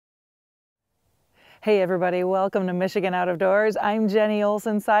Hey everybody, welcome to Michigan Out of Doors. I'm Jenny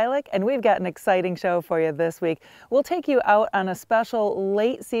Olson-Silik, and we've got an exciting show for you this week. We'll take you out on a special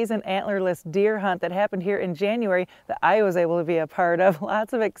late season antlerless deer hunt that happened here in January that I was able to be a part of.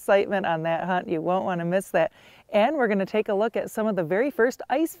 Lots of excitement on that hunt. You won't want to miss that. And we're going to take a look at some of the very first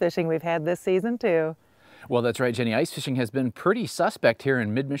ice fishing we've had this season too. Well, that's right, Jenny. Ice fishing has been pretty suspect here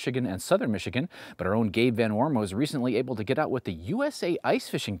in mid-Michigan and southern Michigan, but our own Gabe Van Worm was recently able to get out with the USA Ice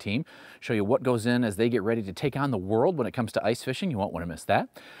Fishing Team, show you what goes in as they get ready to take on the world when it comes to ice fishing. You won't want to miss that.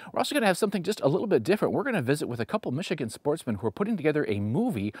 We're also going to have something just a little bit different. We're going to visit with a couple Michigan sportsmen who are putting together a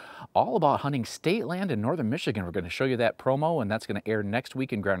movie all about hunting state land in northern Michigan. We're going to show you that promo, and that's going to air next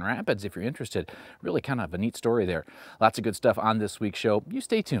week in Grand Rapids if you're interested. Really kind of a neat story there. Lots of good stuff on this week's show. You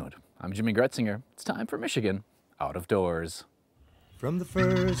stay tuned. I'm Jimmy Gretzinger. It's time for Michigan Out of Doors. From the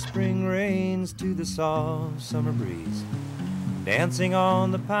first spring rains to the soft summer breeze, dancing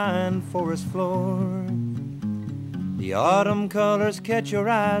on the pine forest floor, the autumn colors catch your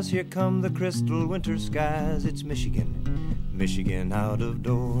eyes. Here come the crystal winter skies. It's Michigan, Michigan out of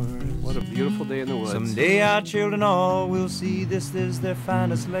doors. What a beautiful day in the woods. Someday our children all will see this is their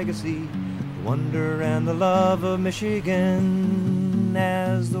finest legacy, the wonder and the love of Michigan.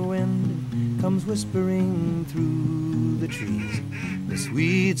 As the wind comes whispering through the trees, the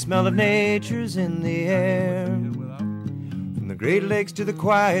sweet smell of nature's in the air. From the Great Lakes to the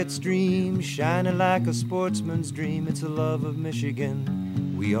quiet stream, shining like a sportsman's dream, it's a love of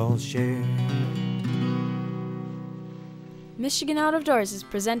Michigan we all share. Michigan Out of Doors is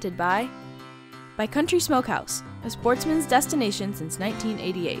presented by Country Smokehouse, a sportsman's destination since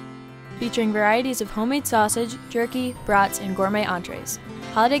 1988. Featuring varieties of homemade sausage, jerky, brats, and gourmet entrees.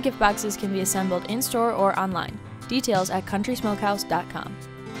 Holiday gift boxes can be assembled in-store or online. Details at countrysmokehouse.com.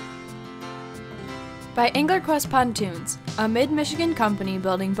 By AnglerQuest Pontoons, a mid-Michigan company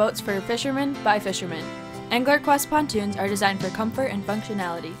building boats for fishermen by fishermen. AnglerQuest Pontoons are designed for comfort and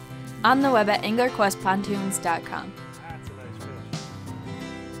functionality. On the web at anglerquestpontoons.com.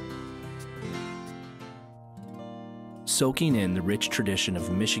 Soaking in the rich tradition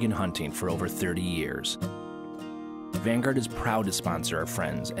of Michigan hunting for over 30 years. Vanguard is proud to sponsor our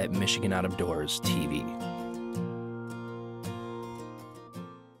friends at Michigan Out of Doors TV.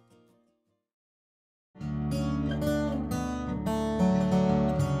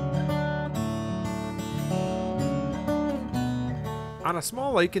 On a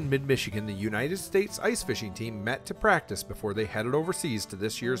small lake in mid-Michigan, the United States ice fishing team met to practice before they headed overseas to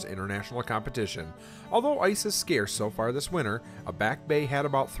this year's international competition. Although ice is scarce so far this winter, a back bay had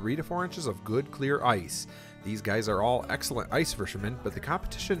about 3 to 4 inches of good, clear ice. These guys are all excellent ice fishermen, but the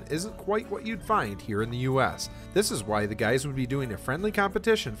competition isn't quite what you'd find here in the U.S. This is why the guys would be doing a friendly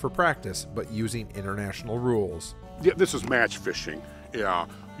competition for practice, but using international rules. Yeah, this is match fishing. Yeah,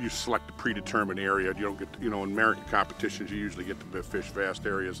 you select a predetermined area. You don't get, in American competitions, you usually get to fish vast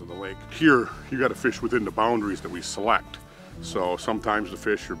areas of the lake. Here, you got to fish within the boundaries that we select. So sometimes the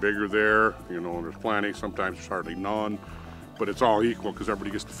fish are bigger there, and there's plenty. Sometimes there's hardly none, but it's all equal because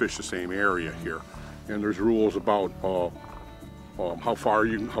everybody gets to fish the same area here. And there's rules about how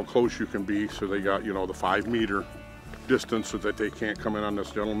close you can be. So they got, the 5-meter distance so that they can't come in on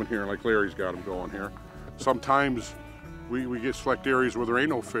this gentleman here, like Larry's got him going here. Sometimes we get select areas where there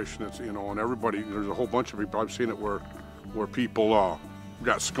ain't no fish, and it's, and everybody, there's a whole bunch of people. I've seen it where people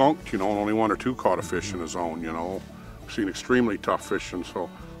got skunked, and only 1 or 2 caught a fish in a zone, I've seen extremely tough fishing, so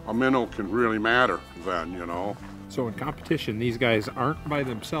a minnow can really matter then, So in competition, these guys aren't by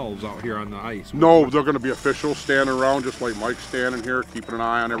themselves out here on the ice? No, they're going to be officials standing around just like Mike's standing here, keeping an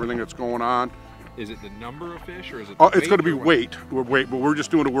eye on everything that's going on. Is it the number of fish, or is it it's going to be weight. But we're just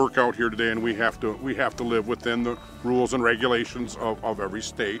doing a workout here today, and we have to live within the rules and regulations of every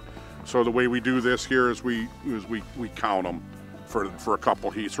state. So the way we do this here is we count them for a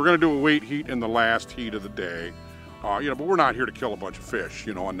couple heats. We're going to do a weight heat in the last heat of the day, but we're not here to kill a bunch of fish,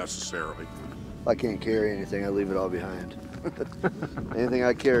 unnecessarily. I can't carry anything, I leave it all behind. Anything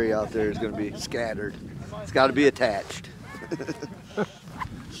I carry out there is going to be scattered. It's got to be attached.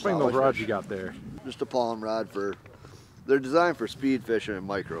 Explain those rods you got there. Just a palm rod they're designed for speed fishing and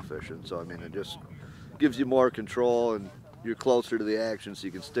micro fishing, so it just gives you more control and you're closer to the action so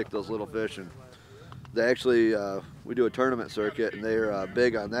you can stick those little fish. And they actually, we do a tournament circuit and they're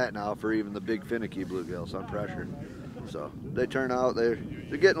big on that now for even the big finicky bluegills on pressure. So they turn out, they're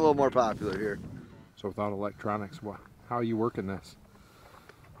getting a little more popular here. So without electronics, how are you working this?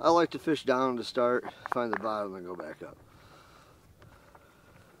 I like to fish down to start, find the bottom, and go back up.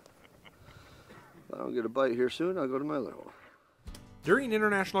 If I don't get a bite here soon, I'll go to my other hole. During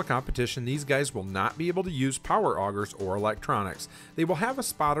international competition, these guys will not be able to use power augers or electronics. They will have a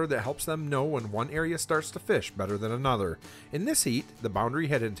spotter that helps them know when one area starts to fish better than another. In this heat, the boundary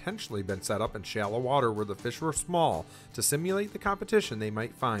had intentionally been set up in shallow water where the fish were small to simulate the competition they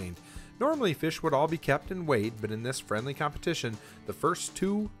might find. Normally, fish would all be kept and weighed, but in this friendly competition, the first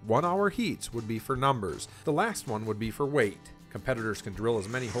 2 one-hour heats would be for numbers. The last one would be for weight. Competitors can drill as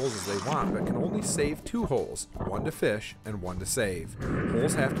many holes as they want, but can only save 2 holes, one to fish and one to save.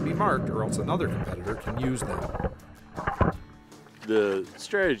 Holes have to be marked or else another competitor can use them. The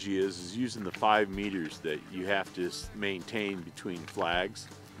strategy is using the 5 meters that you have to maintain between flags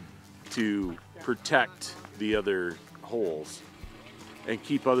to protect the other holes and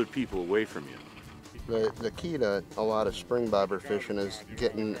keep other people away from you. The key to a lot of spring bobber fishing is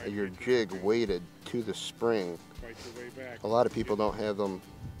getting your jig weighted to the spring. A lot of people don't have them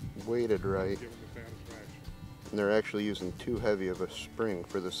weighted right, and they're actually using too heavy of a spring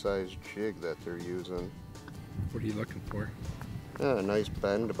for the size jig that they're using. What are you looking for? Yeah, a nice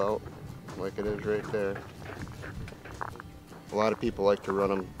bend about like it is right there. A lot of people like to run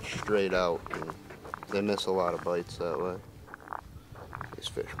them straight out, and they miss a lot of bites that way. This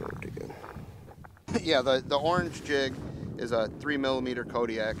fish moved again. Yeah, the orange jig is a 3mm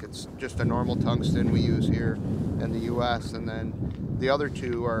Kodiak. It's just a normal tungsten we use here in the U.S. And then the other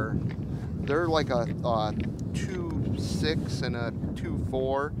two they're like a 2.6 and a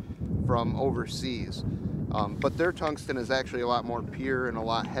 2.4 from overseas. But their tungsten is actually a lot more pure and a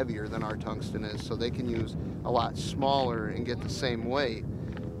lot heavier than our tungsten is, so they can use a lot smaller and get the same weight.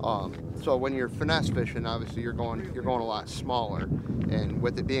 So when you're finesse fishing, obviously you're going a lot smaller, and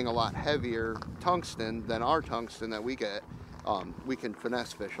with it being a lot heavier tungsten than our tungsten that we get, we can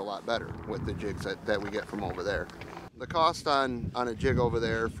finesse fish a lot better with the jigs that we get from over there. The cost on a jig over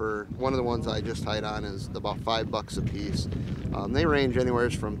there for one of the ones I just tied on is about $5 a piece. They range anywhere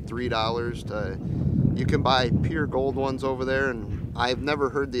from $3 to, you can buy pure gold ones over there, and I've never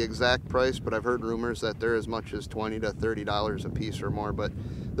heard the exact price, but I've heard rumors that they're as much as $20 to $30 a piece or more, but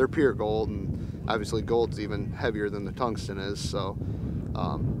they're pure gold, and obviously gold's even heavier than the tungsten is, so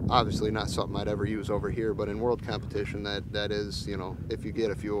obviously not something I'd ever use over here, but in world competition that is, you know, if you get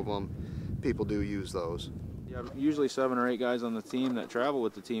a few of them, people do use those. Yeah, usually 7 or 8 guys on the team that travel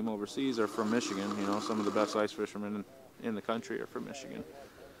with the team overseas are from Michigan. You know, some of the best ice fishermen in the country are from Michigan.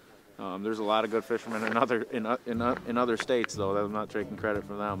 There's a lot of good fishermen in other states, though. I'm not taking credit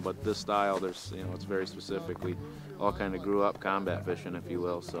for them, but this style, there's, you know, it's very specific. We all kind of grew up combat fishing, if you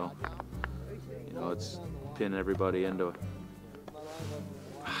will. So, you know, it's pin everybody into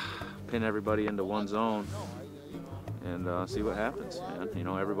one zone and see what happens. And you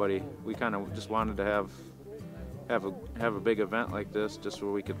know, everybody, we kind of just wanted to have a big event like this, just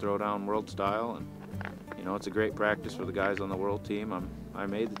where we could throw down world style. And you know, it's a great practice for the guys on the world team. I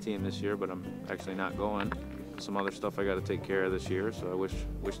made the team this year, but I'm actually not going. Some other stuff I got to take care of this year, so I wish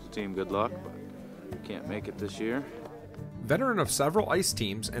the team good luck, but can't make it this year. Veteran of several ice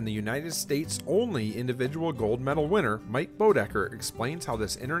teams and the United States' only individual gold medal winner, Mike Bodecker explains how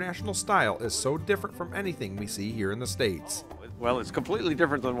this international style is so different from anything we see here in the States. Well, it's completely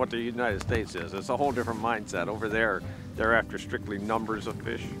different than what the United States is. It's a whole different mindset. Over there, they're after strictly numbers of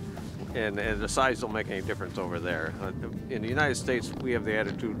fish, and the size don't make any difference over there. In the United States, we have the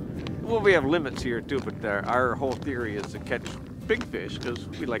attitude, well, we have limits here too, but our whole theory is to catch big fish because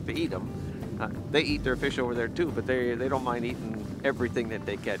we like to eat them. They eat their fish over there too, but they don't mind eating everything that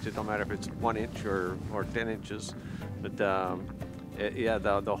they catch. It don't matter if it's 1 inch or 10 inches. But yeah,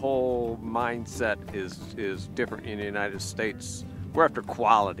 the whole mindset is different in the United States. We're after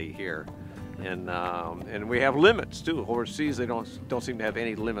quality here, and we have limits too. Overseas, they don't seem to have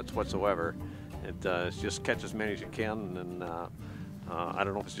any limits whatsoever. It's just catch as many as you can, and I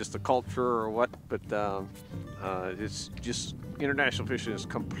don't know if it's just the culture or what, but it's just international fishing is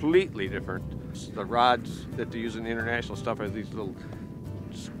completely different. The rods that they use in the international stuff are these little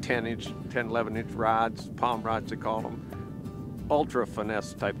 10, 11 inch rods, palm rods they call them, ultra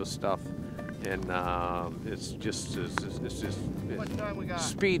finesse type of stuff, and it's just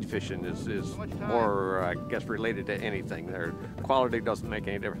speed fishing is more, I guess, related to anything. Their quality doesn't make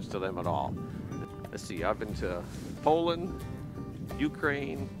any difference to them at all. Let's see, I've been to Poland,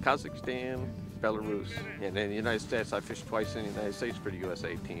 Ukraine, Kazakhstan, Belarus, and in the United States, I fished twice in the United States for the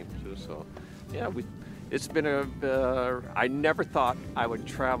USA team too. So, yeah, it's been I never thought I would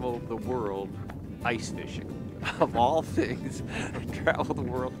travel the world ice fishing. Of all things, travel the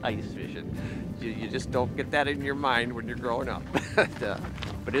world ice fishing. You just don't get that in your mind when you're growing up.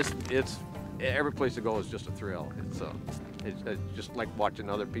 But it's every place to go is just a thrill. It's It's just like watching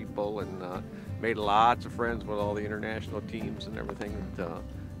other people, and made lots of friends with all the international teams and everything.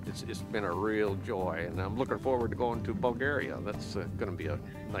 It's been a real joy, and I'm looking forward to going to Bulgaria. That's going to be a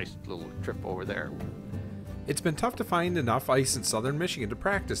nice little trip over there. It's been tough to find enough ice in southern Michigan to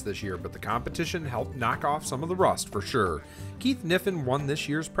practice this year, but the competition helped knock off some of the rust for sure. Keith Niffen won this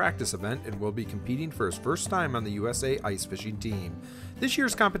year's practice event and will be competing for his first time on the USA ice fishing team. This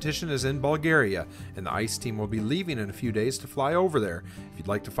year's competition is in Bulgaria, and the ice team will be leaving in a few days to fly over there. If you'd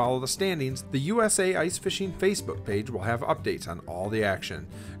like to follow the standings, the USA Ice Fishing Facebook page will have updates on all the action.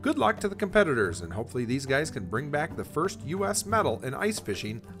 Good luck to the competitors, and hopefully these guys can bring back the first U.S. medal in ice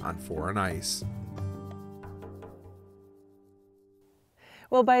fishing on foreign ice.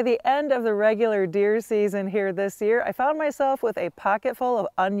 Well, by the end of the regular deer season here this year, I found myself with a pocket full of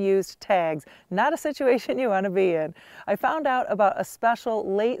unused tags. Not a situation you want to be in. I found out about a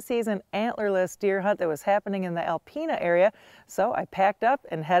special late season antlerless deer hunt that was happening in the Alpena area, so I packed up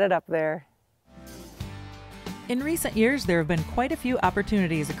and headed up there. In recent years, there have been quite a few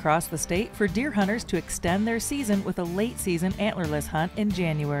opportunities across the state for deer hunters to extend their season with a late season antlerless hunt in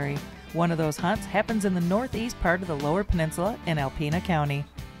January. One of those hunts happens in the northeast part of the Lower Peninsula in Alpena County.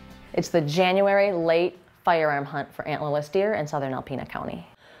 It's the January late firearm hunt for antlerless deer in southern Alpena County.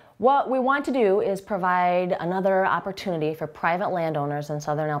 What we want to do is provide another opportunity for private landowners in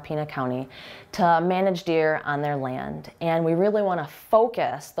southern Alpena County to manage deer on their land. And we really want to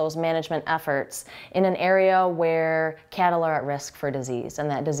focus those management efforts in an area where cattle are at risk for disease, and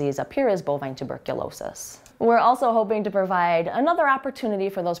that disease up here is bovine tuberculosis. We're also hoping to provide another opportunity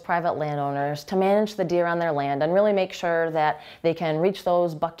for those private landowners to manage the deer on their land and really make sure that they can reach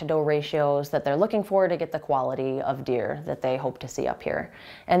those buck-to-doe ratios that they're looking for to get the quality of deer that they hope to see up here.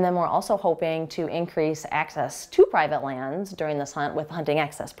 And then we're also hoping to increase access to private lands during this hunt with the Hunting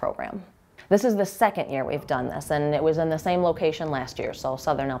Access Program. This is the second year we've done this, and it was in the same location last year, so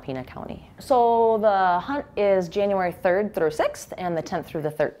southern Alpena County. So the hunt is January 3rd through 6th and the 10th through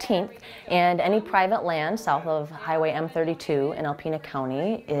the 13th, and any private land south of Highway M32 in Alpena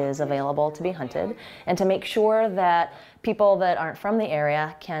County is available to be hunted. And to make sure that people that aren't from the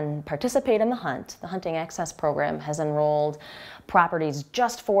area can participate in the hunt, the Hunting Access Program has enrolled properties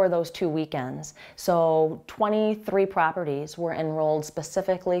just for those 2 weekends. So 23 properties were enrolled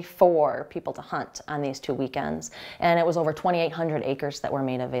specifically for people to hunt on these 2 weekends. And it was over 2,800 acres that were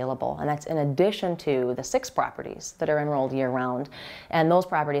made available. And that's in addition to the 6 properties that are enrolled year-round. And those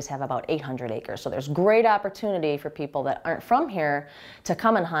properties have about 800 acres. So there's great opportunity for people that aren't from here to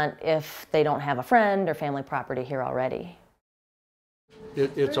come and hunt if they don't have a friend or family property here already.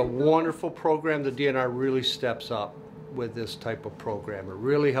 It's a wonderful program. The DNR really steps up with this type of program. It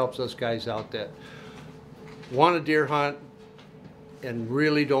really helps us guys out that want to deer hunt and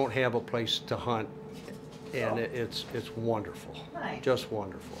really don't have a place to hunt, and it's wonderful. Nice. Just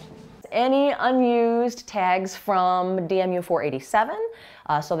wonderful. Any unused tags from DMU 487,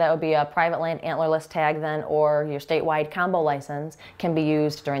 so that would be a private land antlerless tag then, or your statewide combo license, can be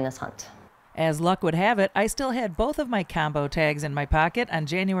used during this hunt. As luck would have it, I still had both of my combo tags in my pocket on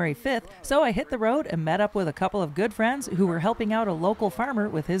January 5th, so I hit the road and met up with a couple of good friends who were helping out a local farmer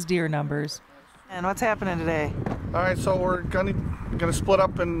with his deer numbers. And what's happening today? All right, so we're gonna split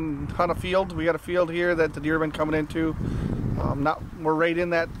up and hunt a field. We got a field here that the deer have been coming into. We're right in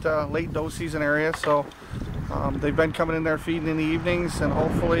that late doe season area, so they've been coming in there feeding in the evenings, and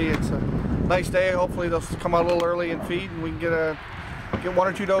hopefully it's a nice day. Hopefully they'll come out a little early and feed, and we can get 1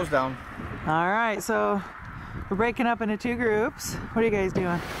 or 2 does down. All right, so we're breaking up into 2 groups. What are you guys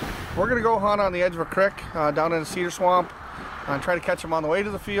doing? We're gonna go hunt on the edge of a creek down in a cedar swamp and try to catch them on the way to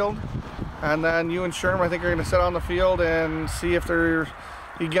the field. And then you and Sherm, I think, are gonna sit on the field and see if you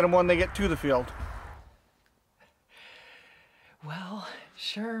can get them when they get to the field. Well,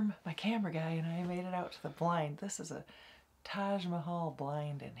 Sherm, my camera guy, and I made it out to the blind. This is a Taj Mahal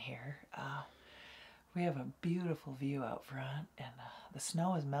blind in here. We have a beautiful view out front, and the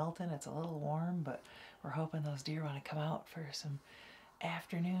snow is melting. It's a little warm, but we're hoping those deer want to come out for some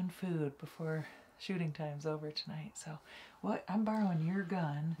afternoon food before shooting time's over tonight. So, I'm borrowing your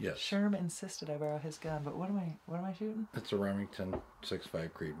gun. Yes. Sherm insisted I borrow his gun, but what am I shooting? It's a Remington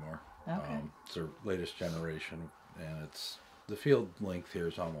 6.5 Creedmoor. Okay. It's the latest generation, and the field length here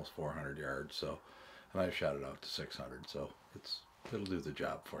is almost 400 yards. So, and I've shot it out to 600. So it'll do the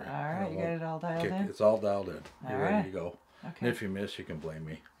job for you. All right, you got it all dialed in? It's all dialed in. You're ready to go. Okay. And if you miss, you can blame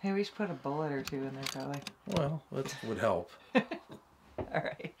me. Hey, we should put a bullet or 2 in there, probably. Well, that would help. All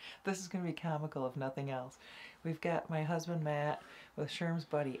right, this is going to be comical if nothing else. We've got my husband Matt with Sherm's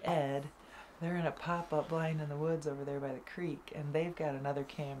buddy Ed They're in a pop-up blind in the woods over there by the creek, and they've got another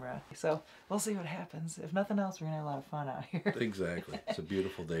camera. So we'll see what happens. If nothing else, we're gonna have a lot of fun out here. Exactly. It's a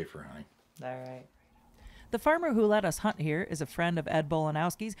beautiful day for hunting. All right. The farmer who let us hunt here is a friend of Ed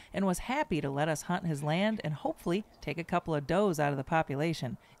Bolanowski's and was happy to let us hunt his land and hopefully take a couple of does out of the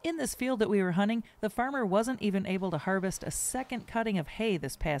population. In this field that we were hunting, the farmer wasn't even able to harvest a second cutting of hay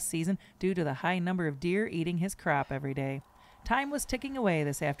this past season due to the high number of deer eating his crop every day. Time was ticking away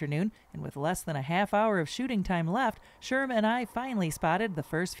this afternoon, and with less than a half hour of shooting time left, Sherm and I finally spotted the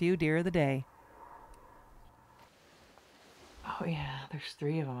first few deer of the day. Oh yeah, there's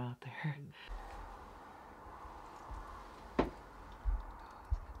 3 of them out there.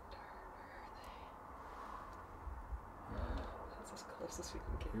 That's as close as we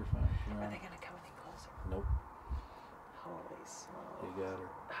can get. You're fine. Are they gonna come any closer? Nope. Holy smokes. You got her.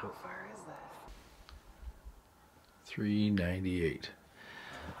 How far is that? 398.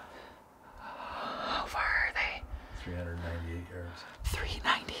 How far are they? 398 yards.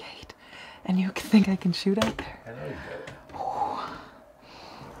 398. And you think I can shoot out there? I know you got it. Oh.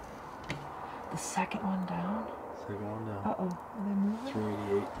 The second one down. Second one down. Uh-oh. Are they moving?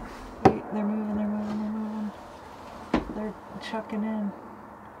 388. Wait, they're moving, they're moving, they're moving. They're chucking in.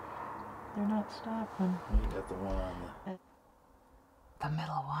 They're not stopping. You got the one on the... The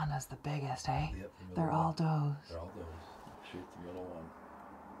middle one is the biggest, eh? Yep, the They're all does. They're all does. Shoot the middle one.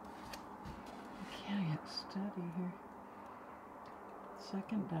 I can't get steady here.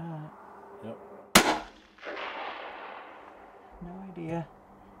 Second dot. Yep. No idea.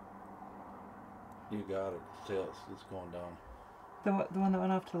 You got it. It's going down. The one that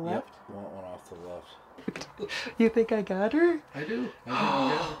went off to the left? Yep, the one off to the left. You think I got her? I do. I think you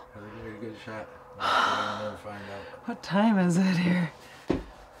got it. I think you made a good shot. Let's go down there and find out. What time is it here?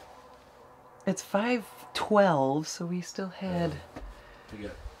 It's 5:12, so we still had... We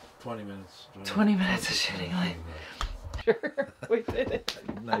got 20 minutes. 20 minutes of shooting light. Sure, we did it.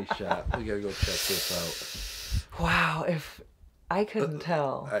 Nice shot. We gotta go check this out. Wow, if I couldn't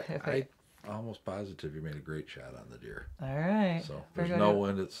tell. I'm almost positive you made a great shot on the deer. All right. So there's no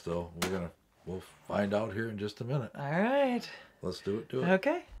wind. It's still. We'll find out here in just a minute. All right. Let's do it. Do it.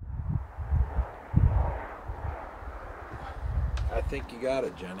 Okay. I think you got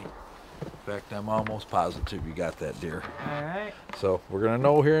it, Jenny. In fact, I'm almost positive you got that deer. All right. So we're gonna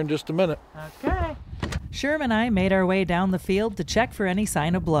know here in just a minute. Okay. Sherm and I made our way down the field to check for any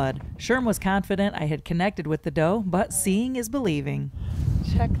sign of blood. Sherm was confident I had connected with the doe, but seeing is believing.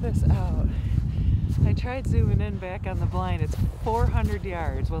 Check this out. I tried zooming in back on the blind. It's 400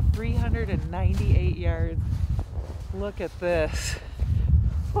 yards. Well, 398 yards. Look at this.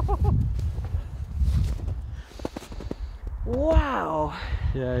 Wow.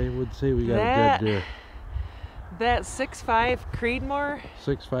 Yeah, I would say we got a good deer. That 6.5 Creedmoor.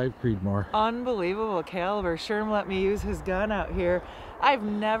 6.5 Creedmoor. Unbelievable caliber. Sherm let me use his gun out here. I've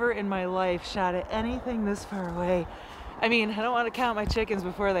never in my life shot at anything this far away. I mean, I don't want to count my chickens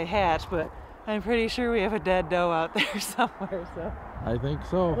before they hatch, but I'm pretty sure we have a dead doe out there somewhere. So I think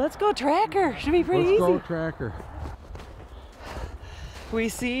so. Let's go track her. Should be pretty easy. Let's go track her. We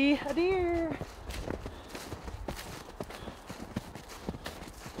see a deer.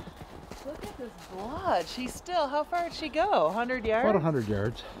 Look at this blood. She's still, how far did she go? 100 yards? About 100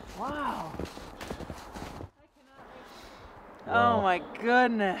 yards. Wow. Wow. Oh my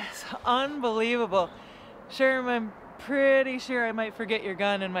goodness. Unbelievable. Sherm, I'm pretty sure I might forget your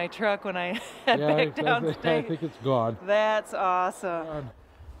gun in my truck when I head back downstate. I think it's gone. That's awesome.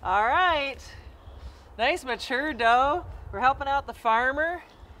 All right. Nice mature doe. We're helping out the farmer.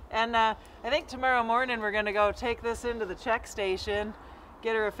 And I think tomorrow morning we're going to go take this into the check station,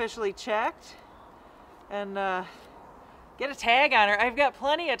 get her officially checked, and get a tag on her. I've got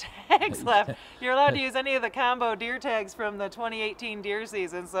plenty of tags left. You're allowed to use any of the combo deer tags from the 2018 deer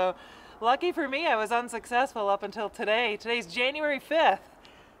season. So lucky for me, I was unsuccessful up until today. Today's January 5th.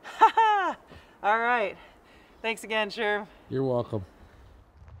 All right. Thanks again, Sherm. You're welcome.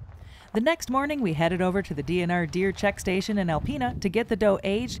 The next morning, we headed over to the DNR Deer Check Station in Alpena to get the doe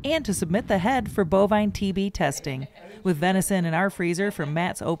aged and to submit the head for bovine TB testing. With venison in our freezer from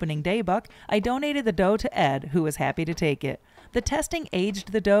Matt's opening day buck, I donated the doe to Ed, who was happy to take it. The testing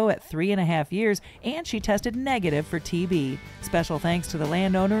aged the doe at 3.5 years, and she tested negative for TB. Special thanks to the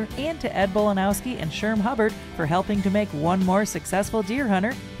landowner and to Ed Bolanowski and Sherm Hubbard for helping to make one more successful deer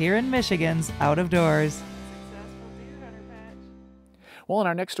hunter here in Michigan's Out of Doors. Well, in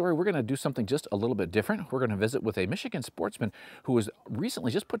our next story, we're going to do something just a little bit different. We're going to visit with a Michigan sportsman who has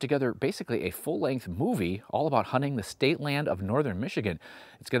recently just put together basically a full-length movie all about hunting the state land of northern Michigan.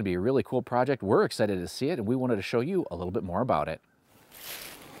 It's going to be a really cool project. We're excited to see it, and we wanted to show you a little bit more about it.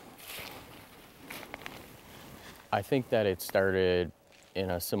 I think that it started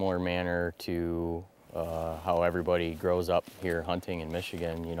in a similar manner to how everybody grows up here hunting in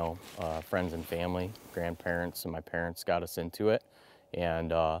Michigan. You know, friends and family, grandparents and my parents got us into it. And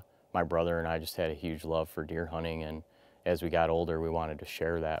my brother and I just had a huge love for deer hunting. And as we got older, we wanted to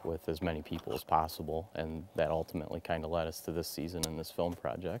share that with as many people as possible. And that ultimately kind of led us to this season and this film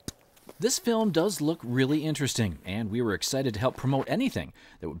project. This film does look really interesting, and we were excited to help promote anything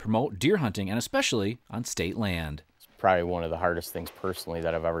that would promote deer hunting, and especially on state land. It's probably one of the hardest things personally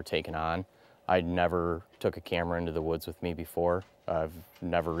that I've ever taken on. I never took a camera into the woods with me before. I've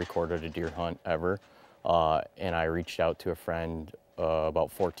never recorded a deer hunt ever. And I reached out to a friend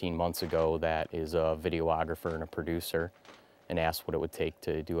about 14 months ago that is a videographer and a producer and asked what it would take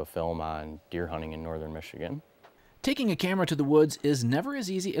to do a film on deer hunting in northern Michigan. Taking a camera to the woods is never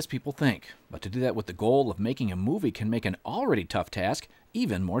as easy as people think, but to do that with the goal of making a movie can make an already tough task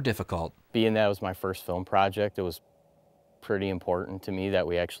even more difficult. Being that it was my first film project, it was pretty important to me that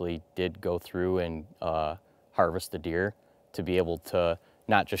we actually did go through and harvest the deer to be able to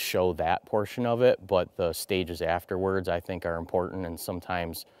not just show that portion of it, but the stages afterwards I think are important and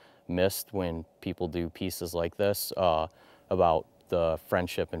sometimes missed when people do pieces like this about the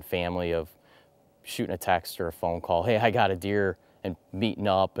friendship and family of shooting a text or a phone call, hey, I got a deer, and meeting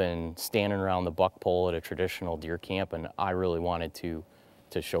up and standing around the buck pole at a traditional deer camp, and I really wanted to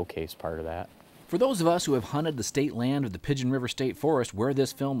showcase part of that. For those of us who have hunted the state land of the Pigeon River State Forest where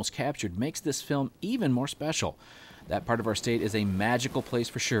this film was captured makes this film even more special. That part of our state is a magical place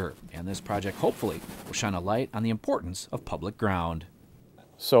for sure, and this project hopefully will shine a light on the importance of public ground.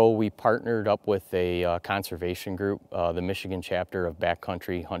 So we partnered up with a conservation group, the Michigan chapter of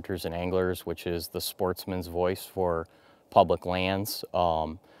Backcountry Hunters and Anglers, which is the sportsman's voice for public lands.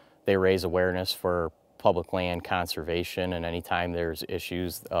 They raise awareness for public land conservation, and anytime there's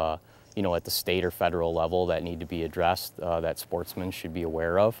issues you know, at the state or federal level that need to be addressed that sportsmen should be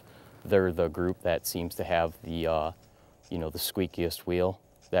aware of, they're the group that seems to have the you know, the squeakiest wheel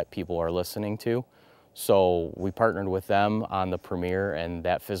that people are listening to. So we partnered with them on the premiere, and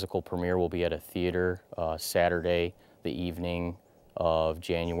that physical premiere will be at a theater Saturday, the evening of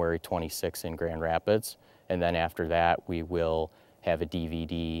January 26th in Grand Rapids. And then after that, we will have a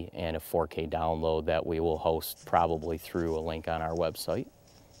DVD and a 4K download that we will host probably through a link on our website.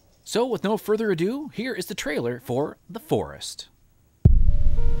 So with no further ado, here is the trailer for The Forest.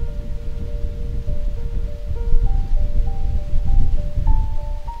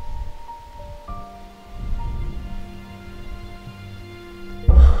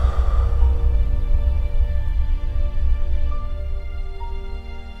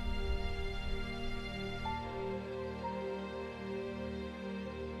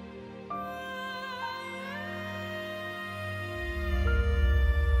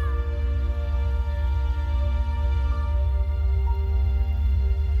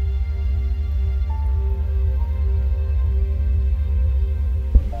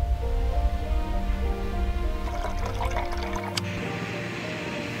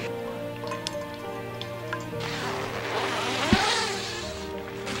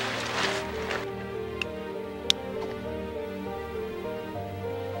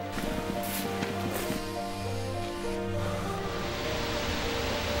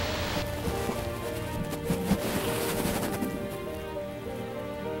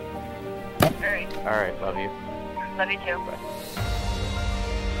 All right, love you. Love you too. Bye.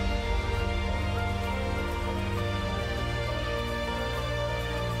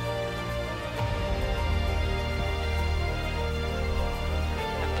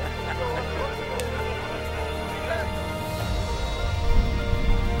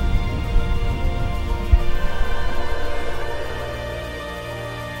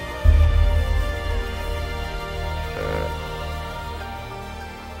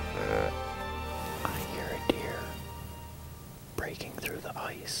 Breaking through the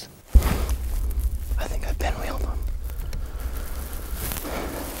ice. I think I pinwheeled him.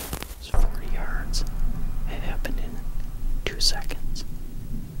 It's 40 yards. It happened in 2 seconds.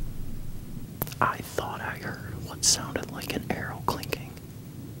 I thought I heard what sounded like an arrow clinking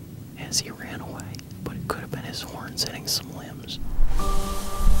as he ran away, but it could have been his horns hitting some limbs.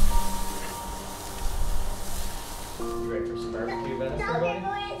 You ready for some barbecue venison, buddy?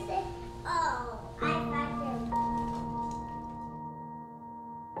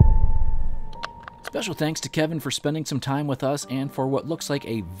 Special thanks to Kevin for spending some time with us and for what looks like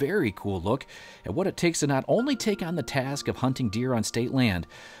a very cool look at what it takes to not only take on the task of hunting deer on state land,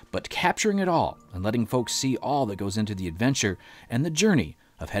 but capturing it all and letting folks see all that goes into the adventure and the journey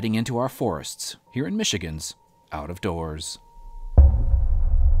of heading into our forests here in Michigan's Out of Doors.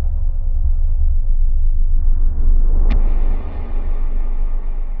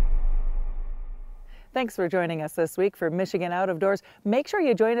 Thanks for joining us this week for Michigan Out of Doors. Make sure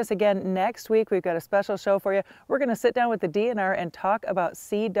you join us again next week. We've got a special show for you. We're going to sit down with the DNR and talk about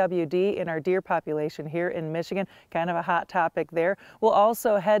CWD in our deer population here in Michigan. Kind of a hot topic there. We'll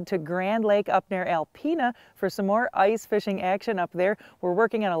also head to Grand Lake up near Alpena for some more ice fishing action up there. We're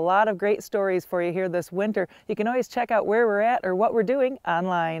working on a lot of great stories for you here this winter. You can always check out where we're at or what we're doing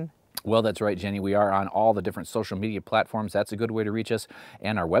online. Well, that's right, Jenny. We are on all the different social media platforms. That's a good way to reach us.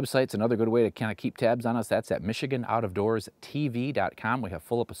 And our website's another good way to kind of keep tabs on us. That's at MichiganOutofDoorsTV.com. We have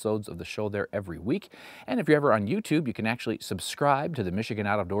full episodes of the show there every week. And if you're ever on YouTube, you can actually subscribe to the Michigan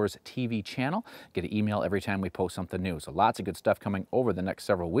Out of Doors TV channel. Get an email every time we post something new. So lots of good stuff coming over the next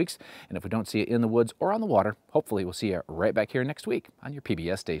several weeks. And if we don't see you in the woods or on the water, hopefully we'll see you right back here next week on your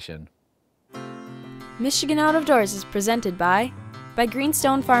PBS station. Michigan Out of Doors is presented by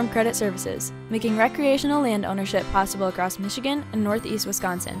Greenstone Farm Credit Services, making recreational land ownership possible across Michigan and northeast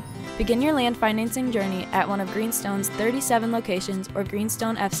Wisconsin. Begin your land financing journey at one of Greenstone's 37 locations or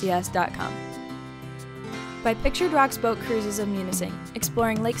greenstonefcs.com. By Pictured Rocks Boat Cruises of Munising,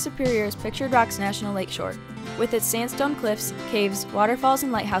 exploring Lake Superior's Pictured Rocks National Lakeshore. With its sandstone cliffs, caves, waterfalls,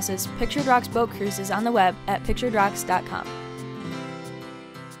 and lighthouses, Pictured Rocks Boat Cruises on the web at picturedrocks.com.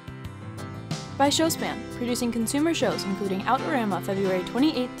 By Showspan, producing consumer shows including Outdoorama February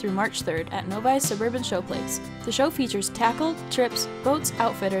 28th through March 3rd at Novi's Suburban Showplace. The show features tackle, trips, boats,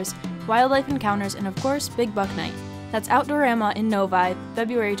 outfitters, wildlife encounters, and of course, Big Buck Night. That's Outdoorama in Novi,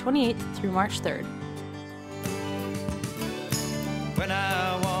 February 28th through March 3rd. When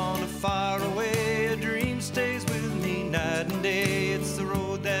I wander far away, a dream stays with me night and day. It's the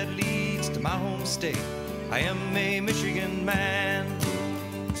road that leads to my home state. I am a Michigan man.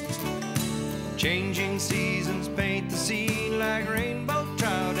 Changing seasons paint the scene like rainbow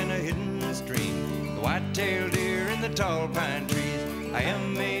trout in a hidden stream. The white-tailed deer in the tall pine trees. I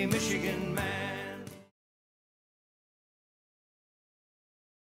am a Michigan